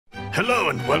Hello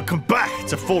and welcome back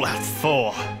to Fallout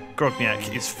 4.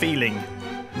 Grognak is feeling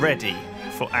ready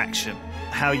for action.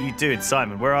 How are you doing,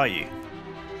 Simon? Where are you?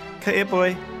 Okay, here,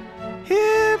 boy.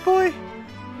 Here, boy.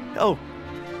 Oh,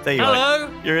 there you are.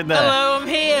 Hello. You're in there. Hello, I'm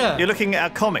here. You're looking at our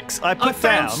comics. I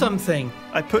found something.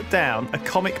 I put down a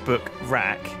comic book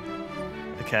rack.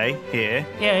 Okay, here.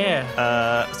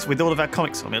 Yeah. So with all of our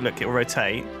comics on it, look, it will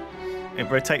rotate. It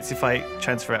rotates if I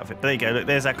transfer out of it. There you go. Look,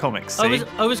 there's our comics. See?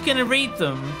 I was going to read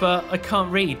them, but I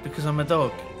can't read because I'm a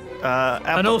dog.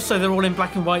 And also, they're all in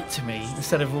black and white to me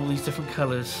instead of all these different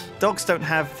colours. Dogs don't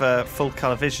have full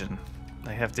colour vision.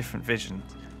 They have different vision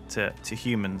to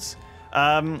humans.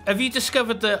 Have you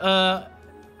discovered that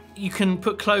you can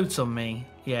put clothes on me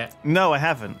yet? No, I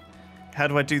haven't. How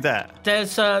do I do that?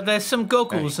 There's some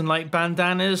goggles and like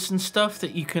bandanas and stuff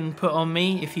that you can put on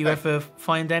me if you ever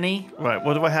find any. Right,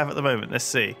 what do I have at the moment? Let's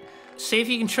see. See if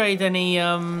you can trade any.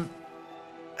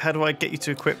 How do I get you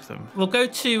to equip them? We'll go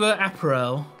to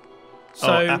apparel.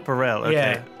 So, apparel.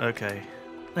 Okay. Yeah. Okay.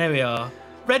 There we are.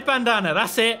 Red bandana.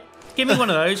 That's it. Give me one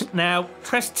of those. Now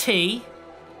press T.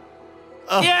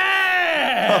 Oh.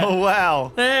 Yeah! Oh,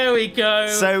 wow. There we go.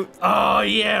 So, oh,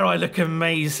 yeah, I look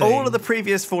amazing. all of the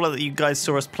previous Fallout that you guys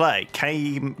saw us play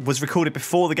was recorded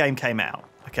before the game came out,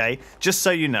 okay? Just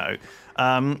so you know.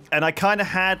 And I kind of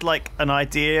had, like, an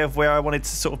idea of where I wanted to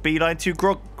sort of beeline to.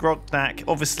 Grognak,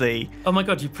 obviously. Oh, my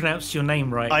God, you pronounced your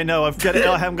name right. I know, I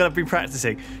haven't got to be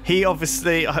practicing. He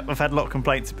obviously, I've had a lot of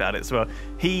complaints about it as well.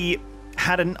 He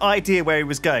had an idea where he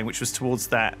was going, which was towards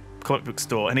that comic book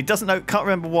store, and he doesn't know, can't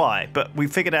remember why, but we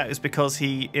figured out it's because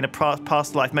he, in a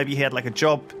past life, maybe he had like a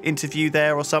job interview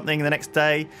there or something, and the next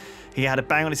day he had a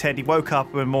bang on his head. He woke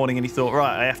up one morning and he thought,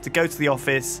 right, I have to go to the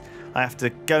office, I have to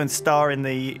go and star in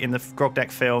the Grognak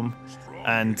film,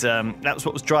 and that was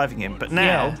what was driving him. But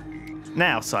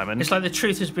now, Simon, it's like the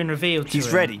truth has been revealed to him.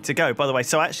 He's ready to go, by the way.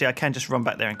 So actually I can just run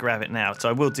back there and grab it now, so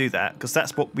I will do that because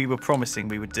that's what we were promising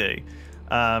we would do.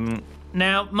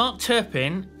 Now, Mark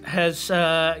Turpin has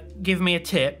given me a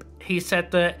tip. He said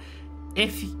that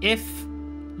if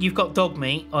you've got dog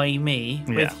meat, i.e. me,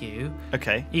 with you,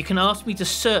 okay, you can ask me to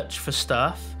search for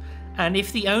stuff, and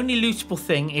if the only lootable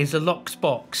thing is a locked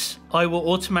box, I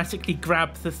will automatically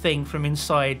grab the thing from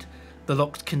inside the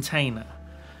locked container.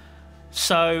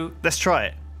 So let's try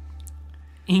it.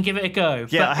 You can give it a go.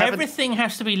 Yeah, but everything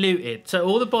has to be looted. So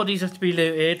all the bodies have to be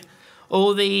looted.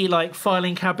 All the like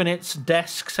filing cabinets,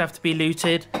 desks have to be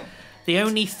looted. The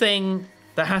only thing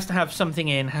that has to have something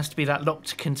in has to be that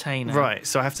locked container. Right,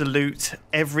 so I have to loot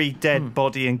every dead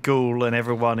body and ghoul and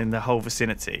everyone in the whole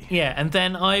vicinity. Yeah, and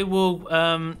then I will.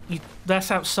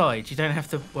 That's outside. You don't have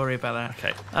to worry about that.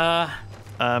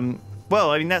 Okay.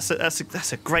 Well, I mean that's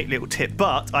a great little tip,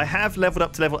 but I have leveled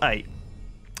up to level 8,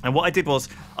 and what I did was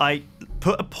I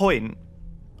put a point.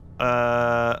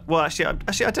 Well, actually,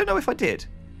 I don't know if I did.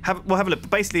 We'll have a look.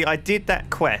 But basically, I did that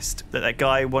quest that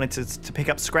guy wanted to pick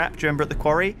up scrap. Do you remember at the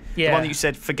quarry? Yeah. The one that you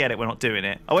said, forget it, we're not doing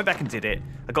it. I went back and did it.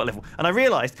 I got level. And I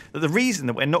realised that the reason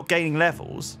that we're not gaining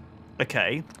levels,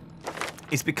 okay,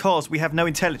 is because we have no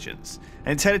intelligence.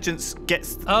 And intelligence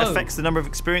affects the number of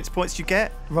experience points you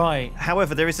get. Right.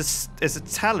 However, there's a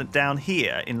talent down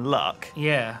here in luck.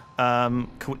 Yeah.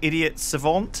 Called Idiot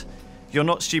Savant. You're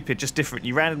not stupid, just different.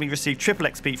 You randomly receive triple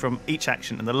XP from each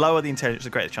action, and the lower the intelligence, the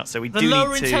greater the chance. So the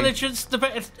lower intelligence, the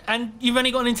better. And you've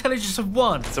only got an intelligence of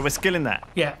 1. So we're skilling that.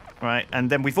 Yeah. Right, and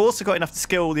then we've also got enough to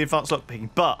skill the advanced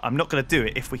lockpicking, but I'm not going to do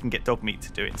it if we can get dog meat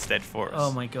to do it instead for us.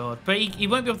 Oh my God! But he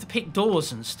won't be able to pick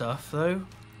doors and stuff, though.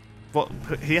 What?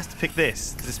 He has to pick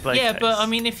this display. Yeah, case. but I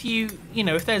mean, if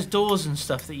if there's doors and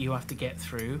stuff that you have to get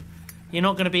through, you're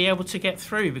not going to be able to get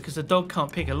through because the dog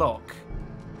can't pick a lock.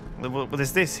 Well,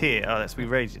 there's this here. Oh, we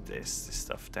raided this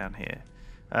stuff down here.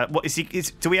 What is he?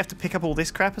 Do we have to pick up all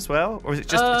this crap as well, or is it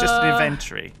just an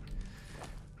inventory?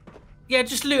 Yeah,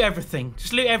 just loot everything.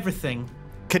 Just loot everything.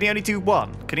 Can he only do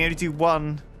one? Can he only do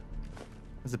one?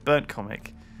 There's a burnt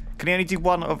comic. Can he only do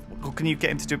one or can you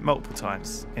get him to do it multiple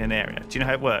times in an area? Do you know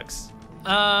how it works?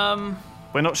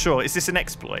 We're not sure. Is this an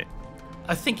exploit?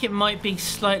 I think it might be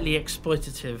slightly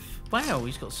exploitative. Wow,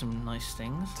 he's got some nice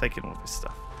things. Taking all of this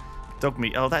stuff. Dog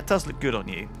meat. Oh, that does look good on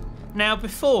you. Now,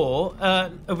 before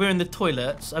we're in the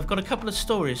toilets, I've got a couple of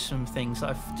stories from things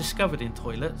that I've discovered in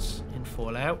toilets in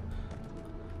Fallout.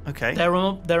 Okay. There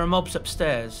are mobs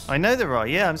upstairs. I know there are.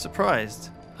 Yeah, I'm surprised.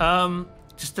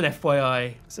 Just an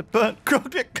FYI. It's a burnt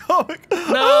Grognak comic.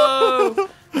 No.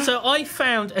 So I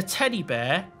found a teddy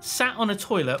bear sat on a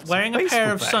toilet wearing a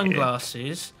pair of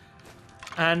sunglasses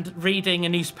and reading a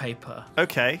newspaper.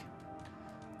 Okay.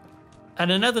 And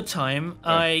another time,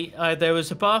 there was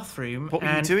a bathroom. What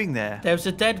were you doing there? There was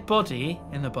a dead body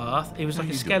in the bath. It was like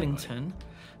a skeleton.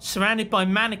 surrounded by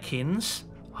mannequins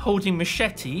holding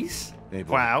machetes. Hey,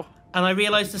 boy. Wow. And I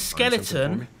realised the Find something for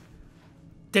skeleton me?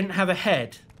 didn't have a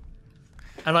head.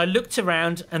 And I looked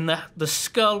around, and the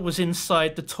skull was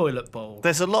inside the toilet bowl.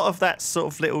 There's a lot of that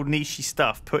sort of little nichey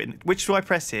stuff put in. Which do I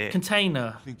press here?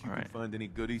 Container. Think you can find any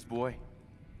goodies, boy?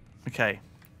 Okay.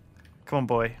 Come on,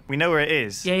 boy. We know where it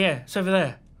is. Yeah, it's over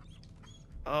there.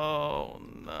 Oh,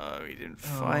 no. He didn't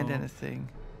find anything.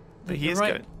 But he You're is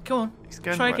right. going... Come on. He's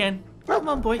going Try right. again. Come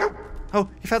on, boy. Oh,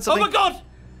 he found Oh something. my God!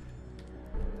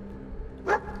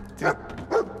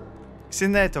 It's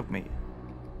in there, dog meat.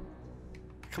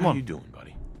 Come How on. you doing,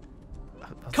 buddy?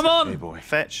 Come on! Hey, boy.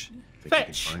 Fetch. Think you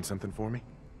Fetch. can find something for me?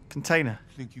 Container.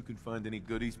 Think you can find any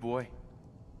goodies, boy?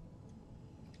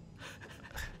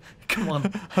 Come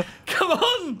on. Come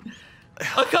on!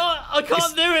 I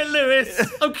can't do it,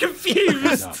 Lewis. I'm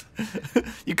confused.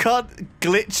 You can't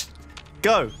glitch.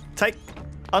 Go.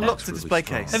 Unlock That's the really display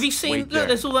strong. case. Have you seen? Wait Look, there.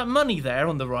 there's all that money there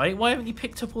on the right. Why haven't you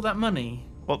picked up all that money?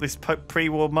 What, this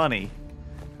pre-war money?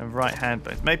 And right hand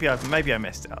bones. Maybe I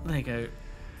messed it up. There you go.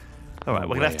 All right, No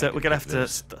we're way I gonna could have do to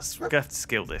this.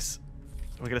 skill this.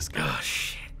 We're gonna skill Oh it.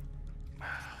 shit!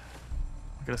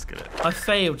 We're gonna skill it. I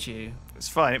failed you. It's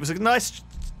fine. It was a nice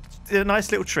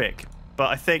little trick, but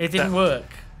I think It didn't that work.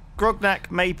 Grognak,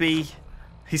 maybe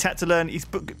he's had to learn. He's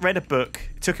read a book.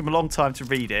 It took him a long time to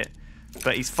read it,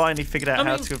 but he's finally figured out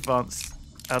how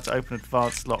to open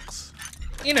advanced locks.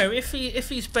 You know, if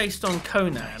he's based on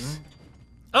Conan.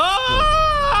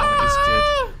 Oh, it's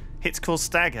Oh! good. Hits cause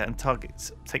stagger and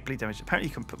targets take bleed damage. Apparently,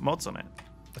 you can put mods on it.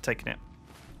 I've taken it.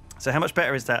 So how much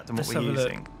better is that than what Let's we're have a look.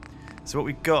 using? So what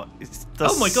we've got is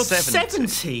Oh my God, 70.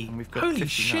 70! And we've got Holy 59.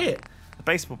 shit! The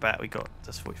baseball bat we got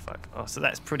does 45. Oh, so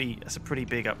that's a pretty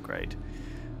big upgrade.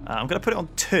 I'm going to put it on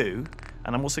 2,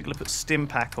 and I'm also going to put stim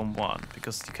pack on 1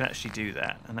 because you can actually do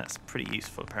that, and that's pretty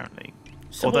useful apparently.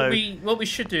 So Although, what we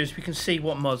should do is we can see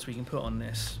what mods we can put on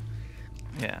this.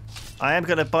 yeah, I am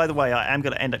going to. By the way, I am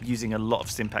going to end up using a lot of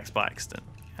stim packs by accident.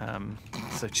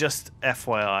 So just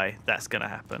FYI, that's going to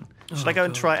happen. Should I go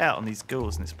and God. try it out on these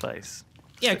ghouls in this place?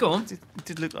 Yeah, go on. It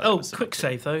did look like. Oh, there was something quick to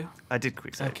it. save though. I did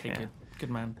quick save. Okay, yeah. good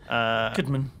man.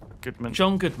 Goodman.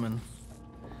 John Goodman.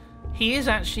 He is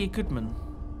actually a Goodman.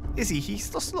 Is he?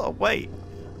 He's lost a lot of weight.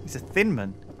 He's a thin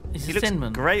man. He's He a looks thin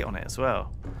man. great on it as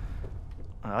well.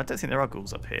 I don't think there are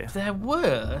ghouls up here. There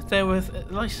were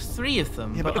like 3 of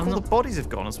them. Yeah, but look, I'm all not... the bodies have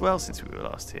gone as well since we were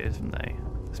last here, haven't they?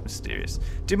 That's mysterious.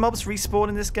 Do mobs respawn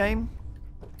in this game?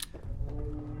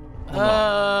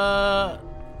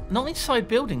 Not inside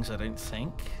buildings, I don't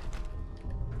think.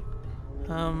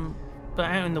 But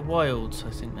out in the wilds, I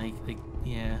think they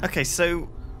yeah. Okay, so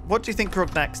what do you think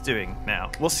Grognak's doing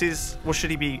now? What should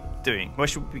he be doing? Where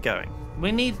should we be going?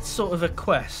 We need sort of a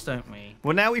quest, don't we?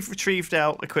 Well, now we've retrieved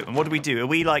our equipment. What do? Are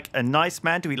we like a nice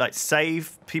man? Do we like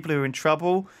save people who are in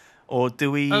trouble? Or do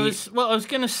we... I was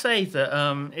going to say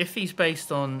that if he's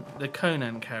based on the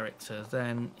Conan character,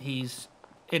 then he's,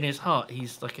 in his heart,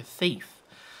 he's like a thief.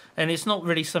 And it's not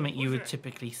really something you would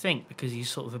typically think because he's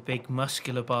sort of a big,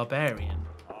 muscular barbarian.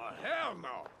 Hell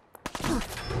no.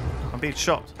 I'm being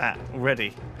shot at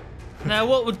already. Now,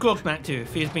 what would Grognak do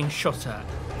if he was being shot at?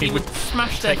 He would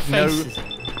smash their take no- faces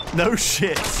in. No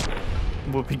shit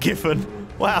will be given.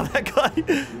 Wow,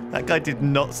 that guy did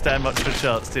not stand much of a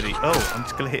chance, did he? Oh, I'm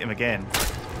just going to hit him again.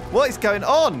 What is going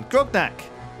on? Grognak!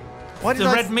 Why The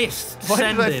red mist Why did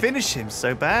I descended. finish him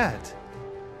so bad?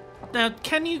 Now,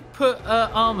 can you put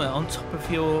armor on top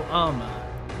of your armor?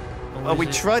 Or Oh, is we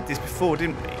it- tried this before,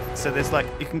 didn't we? So there's like,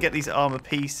 you can get these armor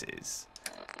pieces.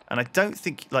 And I don't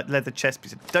think, like leather chest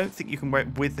pieces, I don't think you can wear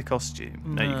it with the costume.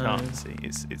 No, you No. can't. See,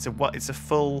 it's a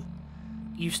full...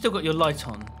 You've still got your light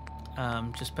on.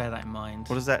 Just bear that in mind.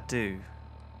 What does that do?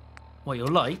 What, your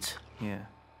light? Yeah.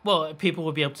 Well, people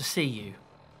will be able to see you.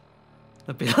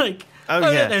 They'll be like, Oh,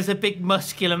 look, yeah. there's a big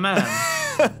muscular man.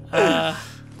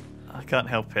 I can't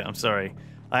help it. I'm sorry.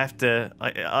 I have to.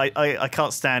 I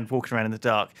can't stand walking around in the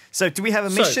dark. So, do we have a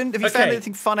So, mission? Have you found okay.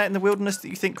 anything fun out in the wilderness that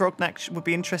you think Grognak would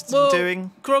be interested Well, in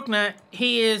doing? Grognak,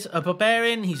 he is a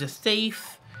barbarian. He's a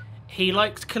thief. He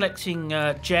likes collecting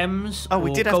gems. Oh,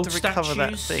 we or did have gold to recover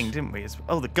that statues. thing, didn't we?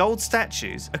 Oh, the gold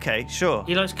statues. Okay, sure.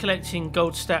 He likes collecting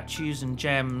gold statues and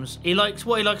gems.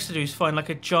 What he likes to do is find like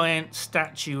a giant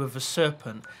statue of a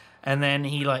serpent, and then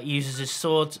he like uses his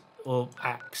sword or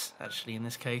axe, actually in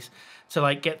this case, to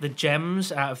like get the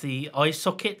gems out of the eye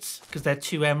sockets because they're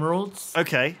 2 emeralds.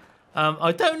 Okay.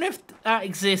 I don't know if that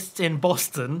exists in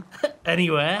Boston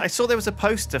anywhere. I saw there was a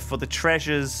poster for the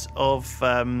treasures of.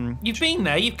 You've been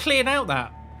there. You've cleared out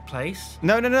that place.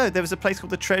 No. There was a place called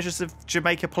the Treasures of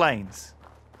Jamaica Plains. Do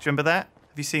you remember that?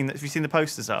 Have you seen the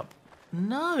posters up?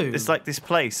 No. It's like this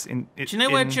place in. Do you know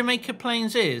where Jamaica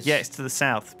Plains is? Yeah, it's to the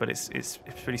south, but it's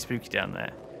pretty spooky down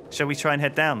there. Shall we try and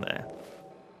head down there?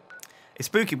 It's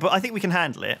spooky, but I think we can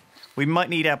handle it. We might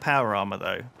need our power armor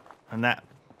though, and that,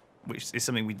 which is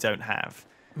something we don't have,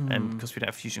 and because we don't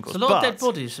have fusion cores. There's a lot of dead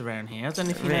bodies around here. I don't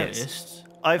know if you noticed.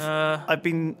 I've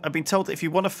been told that if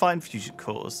you want to find fusion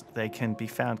cores, they can be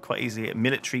found quite easily at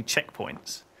military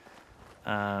checkpoints.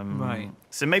 Right.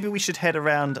 So maybe we should head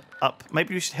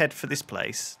Maybe we should head for this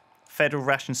place, Federal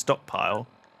Ration Stockpile,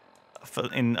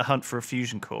 in a hunt for a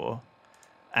fusion core,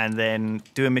 and then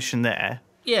do a mission there.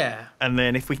 Yeah. And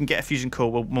then if we can get a fusion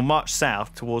core, we'll march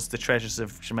south towards the treasures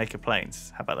of Jamaica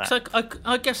Plains. How about that? So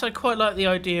I guess I quite like the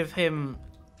idea of him,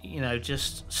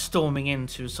 just storming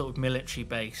into a sort of military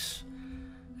base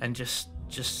and just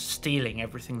stealing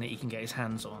everything that he can get his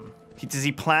hands on. Does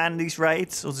he plan these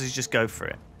raids, or does he just go for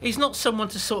it? He's not someone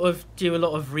to sort of do a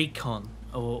lot of recon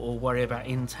or worry about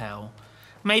intel.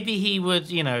 Maybe he would,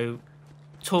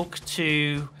 talk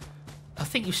to... I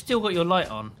think you've still got your light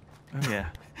on. Oh, yeah.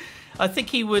 I think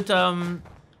he would...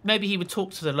 maybe he would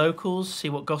talk to the locals, see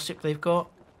what gossip they've got.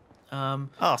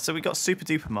 So we got Super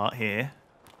Duper Mart here.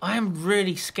 I am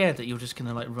really scared that you're just going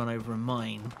to, run over a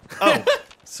mine. Oh,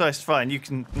 so it's fine. You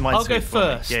can... I'll go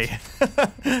first. Yeah.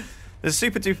 There's a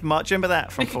Super Duper Mart. Do you remember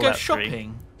that from We could Fallout go 3?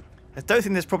 shopping. I don't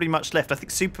think there's probably much left. I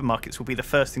think supermarkets will be the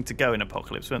first thing to go in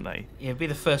Apocalypse, won't they? Yeah, it'd be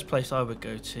the first place I would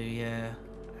go to, yeah.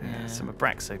 Some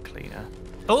Abraxo cleaner.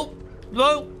 Oh,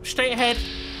 whoa, straight ahead.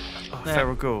 Oh, There.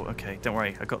 feral ghoul. Okay, don't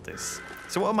worry, I got this.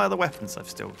 So what are my other weapons I've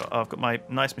still got? Oh, I've got my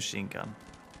nice machine gun.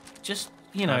 Just,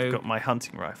 I've got my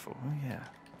hunting rifle. Oh, yeah.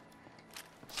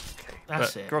 Okay,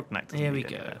 That's but it. Grognak doesn't Here we need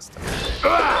any go. of that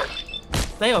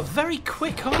stuff. They are very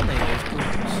quick, aren't they, those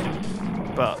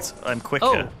ghouls? But I'm quicker.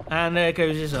 Oh, and there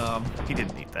goes his arm. He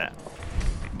didn't need that.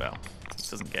 Well, he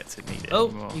doesn't get to need it Oh,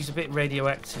 anymore. he's a bit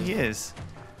radioactive. He is.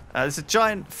 There's a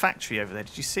giant factory over there.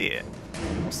 Did you see it?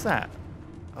 What's that?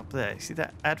 Up there. You see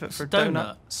that advert for a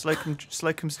donut?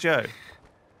 Slocum's Joe.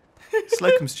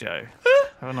 Slocum's Joe.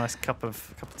 Have a nice cup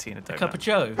of tea and a donut. A cup of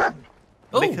Joe.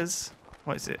 Oh, Liquors?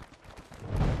 What is it?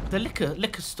 the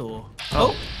liquor store.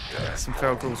 Oh, some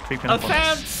feral ghouls creeping I up on us.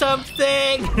 found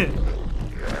something!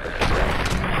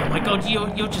 Oh my god,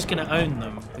 you're just going to own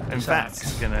them. With In this fact, axe.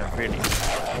 it's gonna really.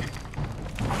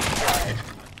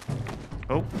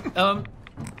 Oh,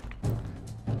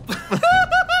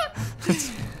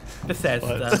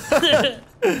 Bethesda.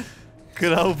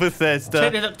 good old Bethesda.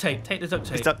 Take the duct tape. Take the duct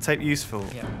tape. Is duct tape useful?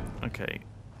 Yeah. Okay.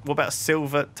 What about a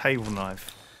silver table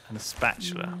knife and a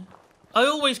spatula? I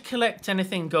always collect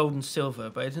anything gold and silver,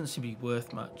 but it doesn't seem to be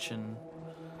worth much.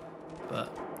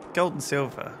 But Gold and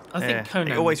silver. I think yeah. Conan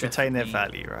They always would retain their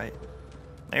definitely- value, right?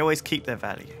 They always keep their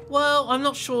value. well, I'm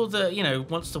not sure that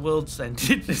once the world's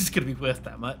ended, it's going to be worth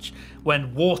that much.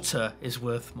 When water is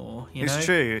worth more, you know.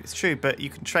 It's true, but you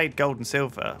can trade gold and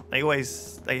silver. They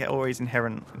always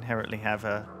inherently have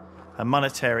a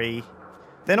monetary.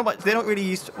 They're not really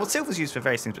used. Well, silver's used for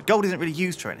various things, but gold isn't really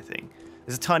used for anything.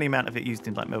 There's a tiny amount of it used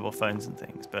in like mobile phones and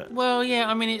things, but Well, yeah,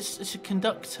 I mean it's a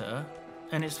conductor,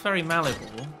 and it's very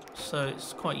malleable, so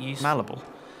it's quite useful. malleable.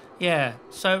 Yeah,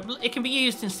 so it can be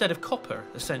used instead of copper,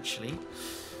 essentially.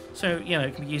 So,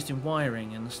 it can be used in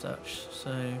wiring and such.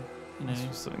 So,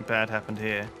 Something bad happened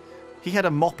here. He had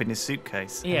a mop in his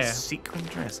suitcase. and Yeah. a sequin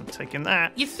dress. I'm taking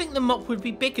that. You'd think the mop would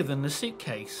be bigger than the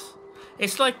suitcase.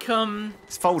 It's like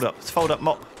It's fold up. It's fold up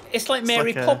mop. It's like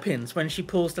Mary like a- Poppins when she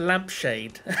pulls the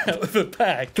lampshade out of a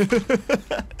bag.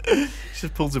 She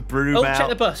just pulls a broom Oh, out. check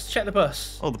the bus. Check the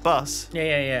bus. Oh, the bus.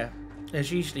 Yeah.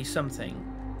 There's usually something.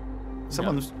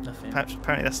 Someone's nothing.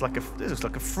 apparently this looks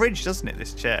like a fridge, doesn't it?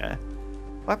 This chair.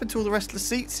 What happened to all the rest of the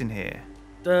seats in here?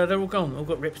 They're all gone. All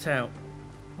got ripped out.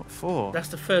 What for? That's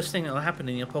the first thing that'll happen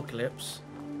in the apocalypse.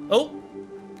 Oh!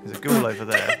 There's a ghoul over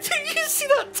there. Did you see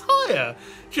that tyre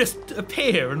just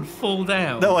appear and fall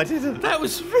down? No, I didn't. That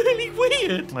was really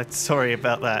weird. I'm sorry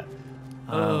about that.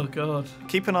 Oh, God.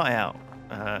 Keep an eye out.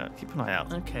 Keep an eye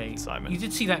out. Okay. Simon. You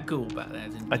did see that ghoul back there,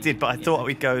 didn't you? I did, but I Yeah. thought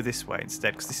we'd go this way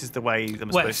instead because this is the way that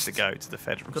I'm supposed West. to go to the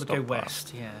federal Got to go stockpile.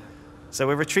 west, yeah. So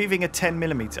we're retrieving a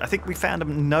 10mm. I think we found a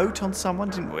note on someone,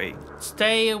 didn't we?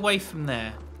 Stay away from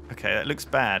there. Okay, that looks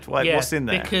bad. Why, Yeah, what's in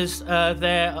there? because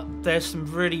there's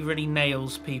some really, really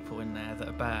nails people in there that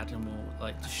are bad and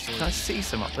will, destroy Can I see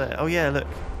some up there? Oh, yeah, look.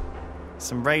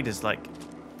 Some raiders, Hang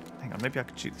on, maybe I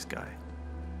could shoot this guy.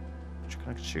 Do you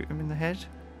reckon I could shoot him in the head?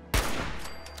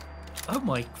 Oh,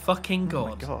 my fucking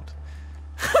Oh, God. my God.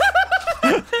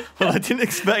 Well, I didn't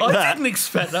expect I that. didn't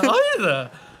expect that either.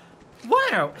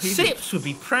 Wow. Sips would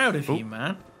be proud of you,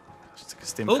 man. Just took a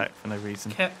stim Oh. pack for no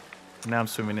reason. Kept... Now I'm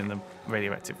swimming in the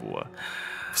radioactive water.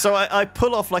 So I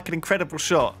pull off like an incredible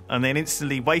shot and then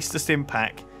instantly waste a stim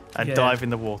pack and dive in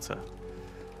the water.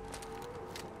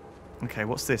 Okay,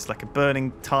 what's this? Like a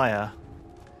burning tyre.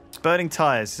 Burning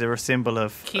tyres are a symbol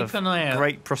of, an eye out.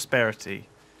 Great prosperity.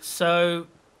 So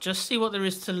just see what there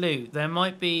is to loot. There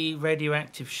might be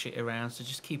radioactive shit around, so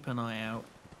just keep an eye out.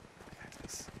 Okay,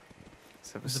 let's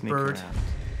have a There's a sneak bird. around.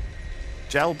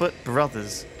 Jalbert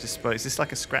Brothers Dispose. Is this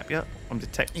like a scrapyard? I'm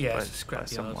detected Yeah, by, it's a scrapyard.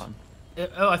 someone.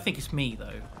 Oh, I think it's me,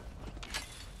 though.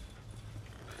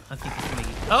 I think it's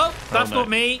me. Oh, that's no. not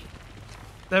me.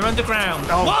 They're underground.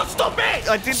 Oh. What? Stop it!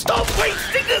 I did Stop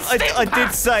wasting the stim I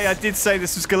pack! did say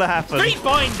this was gonna happen.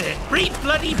 Rebind it!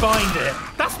 Re-bloody bind it!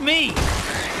 That's me!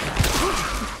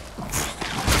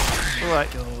 All right.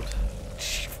 God.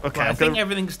 Okay, Right, I I'm think gonna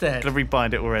everything's dead.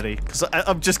 rebind it already because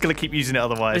I'm just gonna keep using it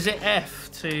otherwise. Is it F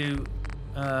to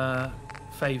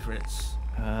favourites?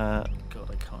 God,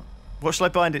 I can't. What shall I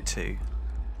bind it to?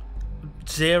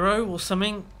 0 or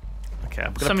something? Okay,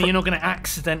 I'm gonna. Something you're not going to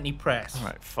accidentally press. All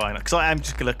right, fine. Because I am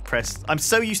just gonna press. I'm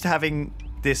so used to having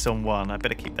this on 1. I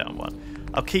better keep that on 1.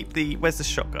 I'll keep the. Where's the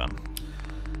shotgun?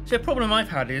 See, a problem I've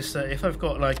had is that if I've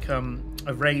got like a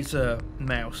Razer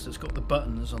mouse that's got the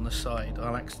buttons on the side,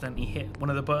 I'll accidentally hit one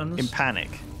of the buttons. In panic.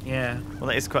 Yeah. Well,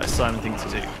 that is quite a Simon thing to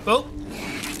do. Oh!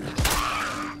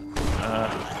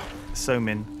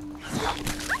 Somin.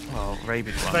 Oh,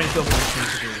 rabid one. Very government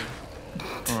thing to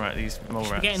do. All right, these mole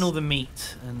You're rats. getting all the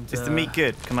meat. And Is the meat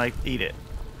good? Can I eat it?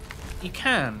 You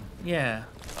can, yeah.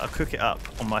 I'll cook it up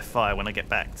on my fire when I get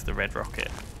back to the Red Rocket.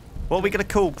 What are we going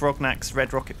to call Grognak's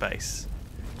Red Rocket base?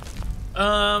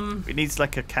 It needs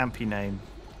like a campy name.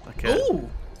 Like a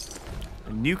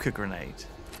nuka grenade.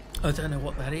 I don't know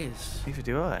what that is. Neither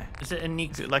do I. Is it a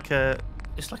nuke? Is it like a...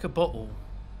 It's like a bottle.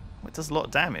 It does a lot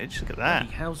of damage. Look at that.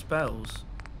 Bloody hell's bells.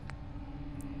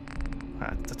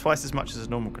 That's twice as much as a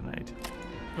normal grenade.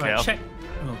 Right, Okay, check.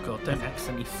 Oh god, don't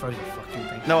accidentally throw the fucking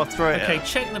thing. No, I'll throw it Okay, out.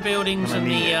 check the buildings When I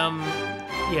and the need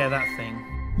it. yeah, that thing.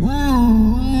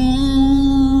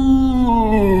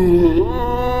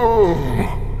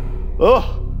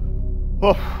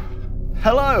 Oh,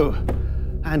 hello,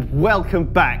 and welcome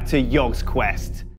back to Yogscast.